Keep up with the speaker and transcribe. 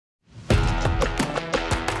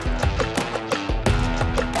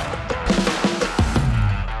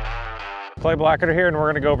Clay Blacketer here, and we're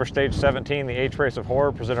going to go over stage 17, the H Race of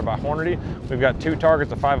Horror, presented by Hornady. We've got two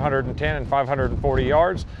targets of 510 and 540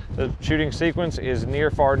 yards. The shooting sequence is near,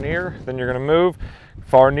 far, near. Then you're going to move,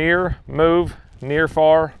 far, near, move, near,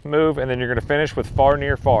 far, move, and then you're going to finish with far,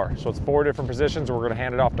 near, far. So it's 4 different positions. We're going to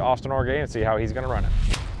hand it off to Austin Orgain and see how he's going to run it.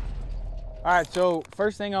 All right, so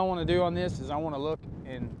first thing I want to do on this is I want to look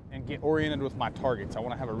and get oriented with my targets. I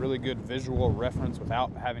want to have a really good visual reference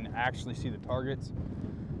without having to actually see the targets.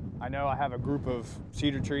 I know I have a group of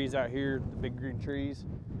cedar trees out here, the big green trees.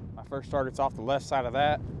 My first target's off the left side of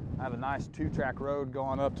that. I have a nice 2-track road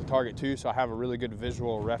going up to target 2, so I have a really good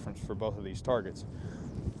visual reference for both of these targets.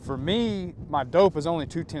 For me, my dope is only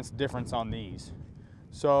 2/10 difference on these.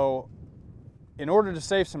 So in order to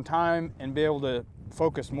save some time and be able to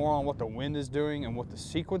focus more on what the wind is doing and what the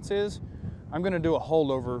sequence is, I'm gonna do a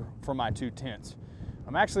holdover for my 2/10.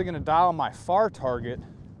 I'm actually gonna dial my far target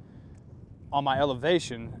on my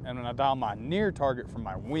elevation, and then I dial my near target for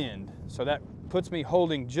my wind. So that puts me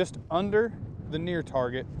holding just under the near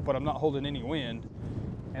target, but I'm not holding any wind.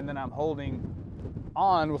 And then I'm holding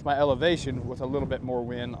on with my elevation with a little bit more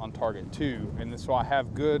wind on target 2. And so I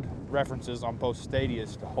have good references on both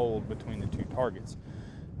stadias to hold between the 2 targets.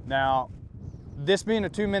 Now, this being a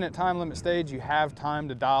 2-minute time limit stage, you have time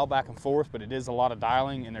to dial back and forth, but it is a lot of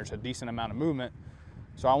dialing and there's a decent amount of movement.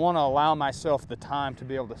 So I want to allow myself the time to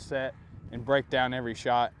be able to set and break down every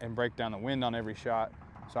shot and break down the wind on every shot.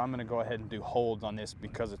 So I'm gonna go ahead and do holds on this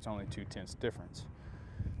because it's only 2/10 difference.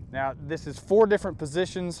 Now, this is 4 different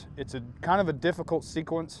positions. It's a kind of a difficult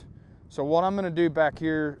sequence. So what I'm gonna do back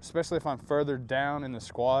here, especially if I'm further down in the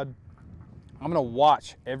squad, I'm gonna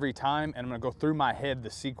watch every time and I'm gonna go through my head the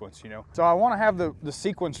sequence, you know. So I wanna have the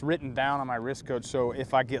sequence written down on my wrist coach, so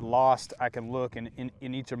if I get lost, I can look in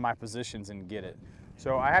each of my positions and get it.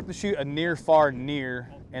 So I have to shoot a near, far,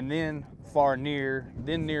 near, and then far, near,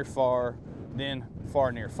 then near, far, then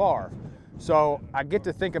far, near, far. So I get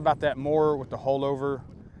to think about that more with the holdover.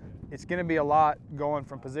 It's gonna be a lot going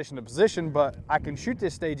from position to position, but I can shoot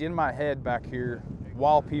this stage in my head back here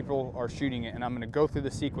while people are shooting it, and I'm gonna go through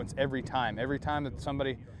the sequence every time that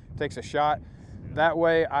somebody takes a shot. That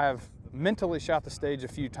way I've mentally shot the stage a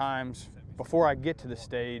few times before I get to the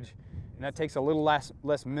stage, and that takes a little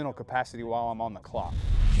less mental capacity while I'm on the clock.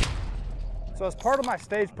 So as part of my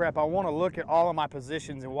stage prep, I want to look at all of my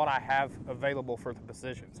positions and what I have available for the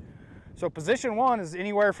positions. So position 1 is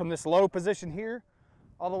anywhere from this low position here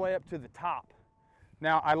all the way up to the top.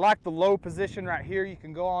 Now, I like the low position right here. You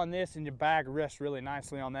can go on this and your bag rests really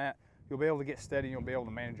nicely on that. You'll be able to get steady and you'll be able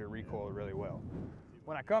to manage your recoil really well.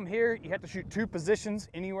 When I come here, you have to shoot 2 positions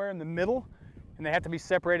anywhere in the middle, and they have to be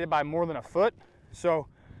separated by more than a foot. So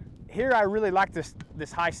here I really like this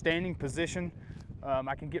high standing position.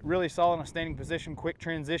 I can get really solid in a standing position, quick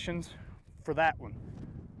transitions for that one.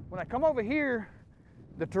 When I come over here,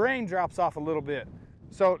 the terrain drops off a little bit.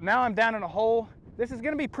 So now I'm down in a hole. This is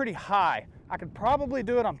gonna be pretty high. I could probably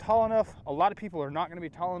do it, I'm tall enough. A lot of people are not gonna be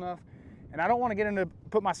tall enough. And I don't wanna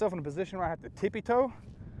put myself in a position where I have to tippy toe.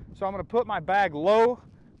 So I'm gonna put my bag low.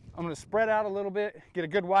 I'm gonna spread out a little bit, get a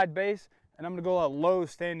good wide base, and I'm gonna go a low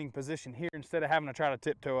standing position here instead of having to try to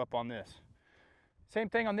tiptoe up on this. Same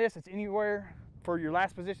thing on this, it's anywhere, for your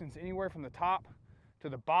last position, it's anywhere from the top to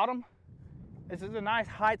the bottom. This is a nice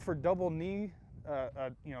height for double knee,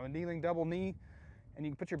 you know, a kneeling double knee, and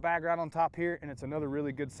you can put your bag right on top here, and it's another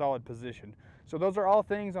really good solid position. So those are all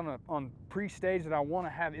things on pre-stage that I want to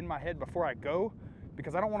have in my head before I go,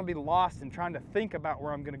 because I don't want to be lost in trying to think about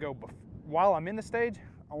where I'm going to go while I'm in the stage.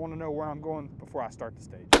 I want to know where I'm going before I start the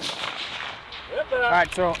stage. All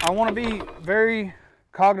right, so I want to be very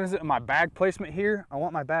cognizant of my bag placement here. I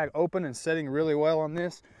want my bag open and setting really well on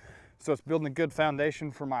this, so it's building a good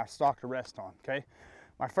foundation for my stock to rest on, okay?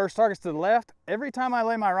 My first target's to the left. Every time I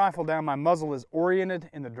lay my rifle down, my muzzle is oriented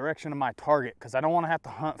in the direction of my target because I don't want to have to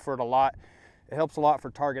hunt for it a lot. It helps a lot for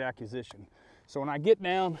target acquisition. So when I get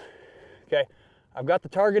down, okay, I've got the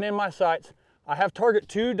target in my sights. I have target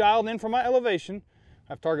 2 dialed in for my elevation.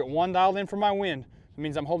 I have target 1 dialed in for my wind. It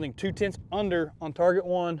means I'm holding 2/10 under on target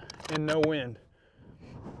 1 and no wind.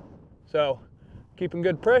 So, keeping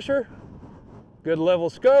good pressure, good level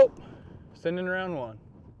scope, sending around 1.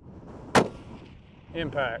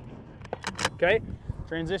 Impact. Okay,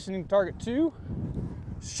 transitioning to target 2,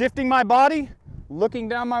 shifting my body, looking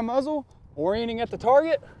down my muzzle, orienting at the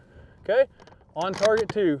target, okay, on target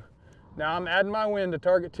 2. Now I'm adding my wind to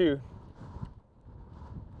target 2.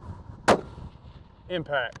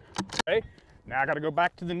 Impact. Okay, now I gotta go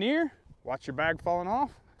back to the near, watch your bag falling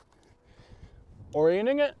off,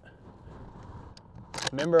 orienting it.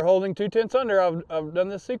 Remember, holding 2/10 under. I've done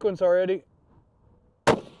this sequence already.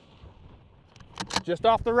 Just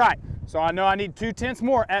off the right. So I know I need 2/10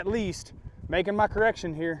 more at least, making my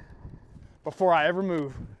correction here before I ever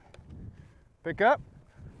move. Pick up,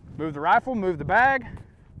 move the rifle, move the bag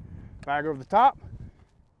over the top,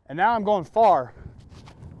 and now I'm going far.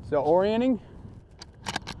 So orienting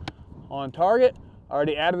on target, I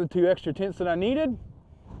already added the 2 extra tenths that I needed.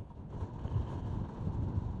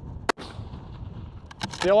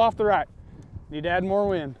 Still off the right, need to add more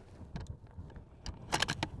wind.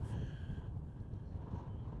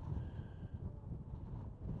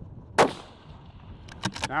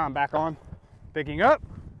 Now I'm back on, picking up,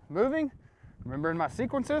 moving, remembering my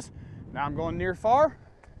sequences. Now I'm going near far.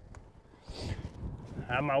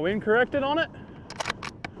 Have my wind corrected on it.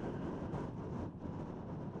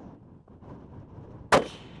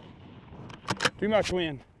 Too much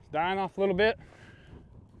wind, it's dying off a little bit.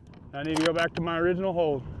 I need to go back to my original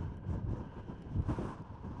hold.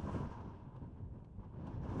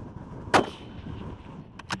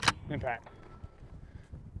 Impact.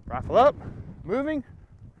 Rifle up, moving.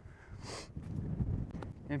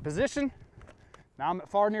 In position. Now I'm at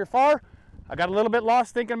far near far. I got a little bit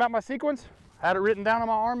lost thinking about my sequence. Had it written down on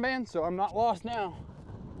my armband, so I'm not lost now.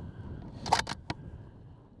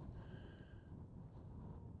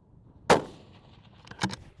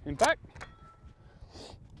 Impact.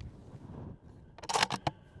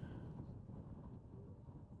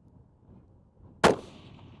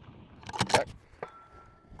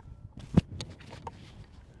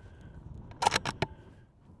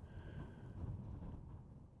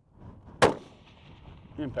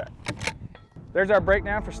 Impact. There's our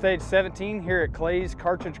breakdown for stage 17 here at Clay's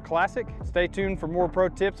Cartridge Classic. Stay tuned for more pro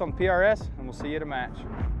tips on PRS, and we'll see you at a match.